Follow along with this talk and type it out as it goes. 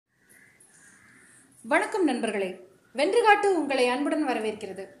வணக்கம் நண்பர்களே, வென்று காட்டு உங்களை அன்புடன்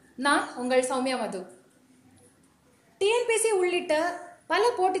வரவேற்கிறது. நான் உங்கள் சௌமியா மது. TNPSC உள்ளிட்ட பல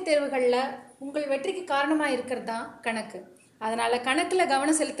போட்டித் தேர்வுகளில் உங்கள் வெற்றிக்கு காரணமாக இருக்கிறது தான் கணக்கு. அதனால் கணக்கில்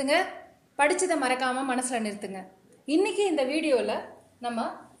கவனம் செலுத்துங்க, படித்ததை மறக்காமல் மனசில் நிறுத்துங்க. இன்றைக்கி இந்த வீடியோவில் நம்ம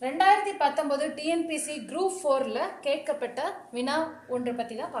 2019 TNPSC Group 4ல் கேட்கப்பட்ட வினா ஒன்றை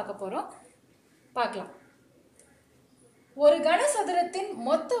பற்றி தான் பார்க்க போகிறோம். பார்க்கலாம். ஒரு கனசதுரத்தின்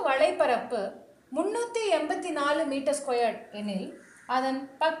மொத்த வலைப்பரப்பு 384 மீட்டர் ஸ்கொயர் எனில் அதன்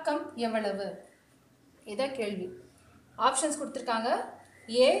பக்கம் எவ்வளவு? இத கேள்வி. ஆப்ஷன்ஸ் கொடுத்துருக்காங்க.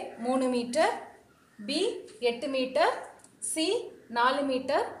 A 3 metre, B 8 metre, C 4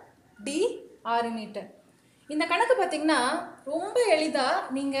 metre, D 6 metre. இந்த கணக்கு பார்த்தீங்கன்னா ரொம்ப எளிதாக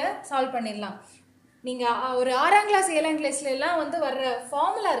நீங்கள் சால்வ் பண்ணிடலாம். நீங்கள் ஒரு 6ஆம் கிளாஸ் 7ஆம் கிளாஸ்ல எல்லாம் வர்ற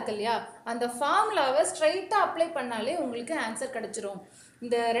ஃபார்முலா இருக்கு இல்லையா, அந்த ஃபார்முலாவை ஸ்ட்ரைட்டாக அப்ளை பண்ணாலே உங்களுக்கு ஆன்சர் கிடச்சிரும்.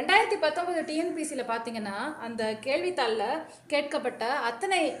 இந்த 2019 TNPSCயில் பார்த்தீங்கன்னா அந்த கேள்வித்தாளில் கேட்கப்பட்ட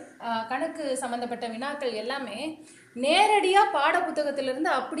அத்தனை கணக்கு சம்மந்தப்பட்ட வினாக்கள் எல்லாமே நேரடியாக பாட புத்தகத்திலிருந்து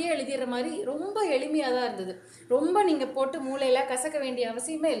அப்படியே எழுதிடுற மாதிரி ரொம்ப எளிமையாக தான் இருந்தது. ரொம்ப நீங்கள் போட்டு மூளையில் கசக்க வேண்டிய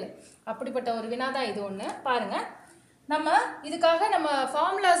அவசியமே இல்லை. அப்படிப்பட்ட ஒரு வினா தான் இது ஒன்று. பாருங்கள், நம்ம இதுக்காக நம்ம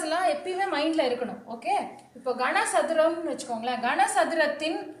ஃபார்முலாஸ்லாம் எப்பயுமே மைண்டில் இருக்கணும். ஓகே, இப்போ கனசதுரம்னு வச்சுக்கோங்களேன்.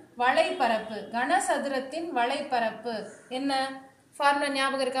 கனசதுரத்தின் வலைப்பரப்பு என்ன ஃபார்முலா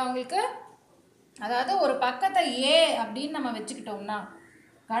ஞாபகம் இருக்கா உங்களுக்கு? அதாவது ஒரு பக்கத்தை A அப்படின்னு நம்ம வச்சுக்கிட்டோம்னா,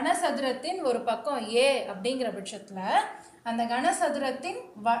 கனசதுரத்தின் ஒரு பக்கம் A அப்படிங்கிற பட்சத்தில் அந்த கனசதுரத்தின்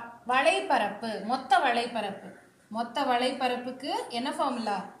வலைப்பரப்பு மொத்த வலைப்பரப்புக்கு என்ன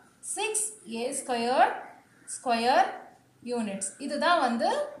ஃபார்முலா? 6A square units. இதுதான்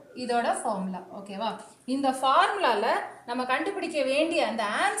இதோட ஃபார்முலா. ஓகேவா? இந்த ஃபார்முலாவில் நம்ம கண்டுபிடிக்க வேண்டிய அந்த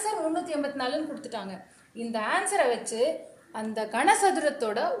ஆன்சர் 384ன்னு கொடுத்துட்டாங்க. இந்த ஆன்சரை வச்சு அந்த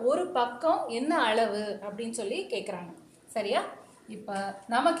கனசதுரத்தோட ஒரு பக்கம் என்ன அளவு அப்படின்னு சொல்லி கேட்குறாங்க. சரியா? இப்போ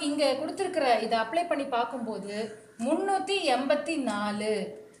நமக்கு இங்கே கொடுத்துருக்கிற இதை அப்ளை பண்ணி பார்க்கும்போது 384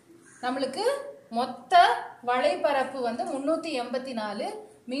 நம்மளுக்கு மொத்த வலைப்பரப்பு 384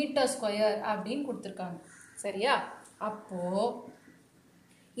 மீட்டர் ஸ்கொயர் அப்படின்னு கொடுத்துருக்காங்க. சரியா? அப்போது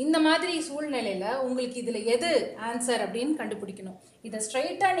இந்த மாதிரி சூழ்நிலையில் உங்களுக்கு இதில் எது ஆன்சர் அப்படின்னு கண்டுபிடிக்கணும். இதை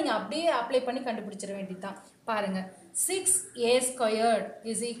ஸ்ட்ரைட்டாக நீங்கள் அப்படியே அப்ளை பண்ணி கண்டுபிடிச்சிட வேண்டியது தான். பாருங்கள், 6A squared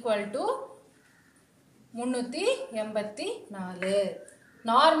is equal to 384.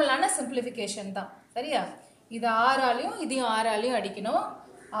 நார்மலான சிம்பிளிஃபிகேஷன் தான். சரியா? இது 6ஆலையும் இதையும் 6ஆலையும் அடிக்கணும்.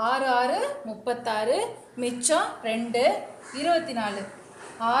 6 6 36, மிச்சம் 2 24.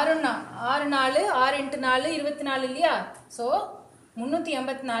 6 4 6 × 4 24 இல்லையா? ஸோ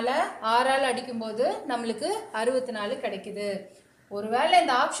 384 6ஆல் அடிக்கும்போது நம்மளுக்கு 64 கிடைக்குது. ஒருவேளை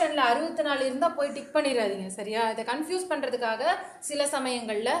இந்த ஆப்ஷனில் 64 இருந்தால் போய் டிக் பண்ணிடாதீங்க. சரியா? இதை கன்ஃபியூஸ் பண்ணுறதுக்காக சில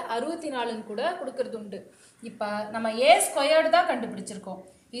சமயங்களில் 64ன்னு கூட கொடுக்கறது உண்டு. இப்போ நம்ம A ஸ்கொயர்டு தான் கண்டுபிடிச்சிருக்கோம்.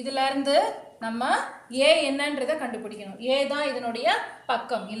 இதிலேருந்து நம்ம A என்னன்றதை கண்டுபிடிக்கணும். A தான் இதனுடைய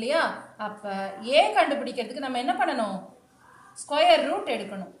பக்கம் இல்லையா? அப்போ A கண்டுபிடிக்கிறதுக்கு நம்ம என்ன பண்ணணும்? ஸ்கொயர் ரூட்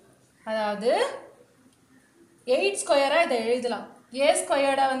எடுக்கணும். அதாவது 8 ஸ்கொயராக இதை எழுதலாம். A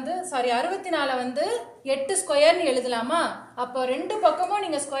ஸ்கொயர்டை 64 8 ஸ்கொயர்னு எழுதலாமா? அப்போ ரெண்டு பக்கமும்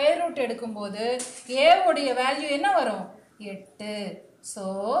நீங்கள் ஸ்கொயர் ரூட் எடுக்கும்போது A உடைய வேல்யூ என்ன வரும்? 8. ஸோ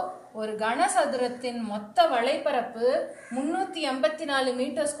ஒரு கனசதுரத்தின் மொத்த வலைப்பரப்பு 384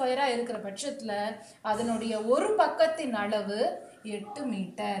 மீட்டர் ஸ்கொயராக இருக்கிற பட்சத்தில் அதனுடைய ஒரு பக்கத்தின் அளவு 8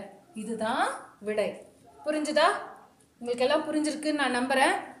 மீட்டர். இதுதான் விடை. புரிஞ்சுதா? உங்களுக்கு எல்லாம் புரிஞ்சிருக்குன்னு நான்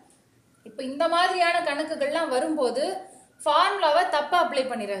நம்புகிறேன். இப்போ இந்த மாதிரியான கணக்குகள்லாம் வரும்போது ஃபார்முலாவை தப்பாக அப்ளை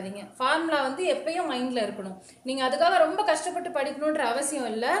பண்ணிடாதீங்க. ஃபார்முலா எப்பயும் மைண்டில் இருக்கணும். நீங்கள் அதுக்காக ரொம்ப கஷ்டப்பட்டு படிக்கணுன்ற அவசியம்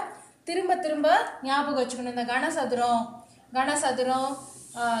இல்லை. திரும்ப திரும்ப ஞாபகம் வச்சுக்கணும். இந்த கனசதுரம்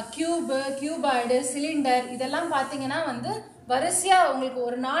கியூபாய்டு, சிலிண்டர் இதெல்லாம் பார்த்தீங்கன்னா வரிசையாக உங்களுக்கு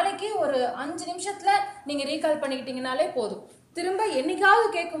ஒரு நாளைக்கு ஒரு 5 நிமிஷத்தில் நீங்கள் ரீகால் பண்ணிக்கிட்டீங்கனாலே போதும். திரும்ப என்னைக்காவது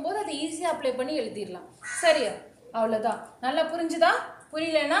கேட்கும்போது அதை ஈஸியாக அப்ளை பண்ணி எழுதிடலாம். சரியா? அவ்வளோதான். நல்லா புரிஞ்சுதா?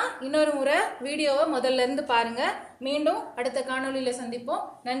 புரியலன்னா இன்னொரு முறை வீடியோவை முதல்ல இருந்து பாருங்க. மீண்டும் அடுத்த காணொளியில் சந்திப்போம்.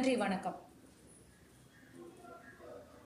 நன்றி, வணக்கம்.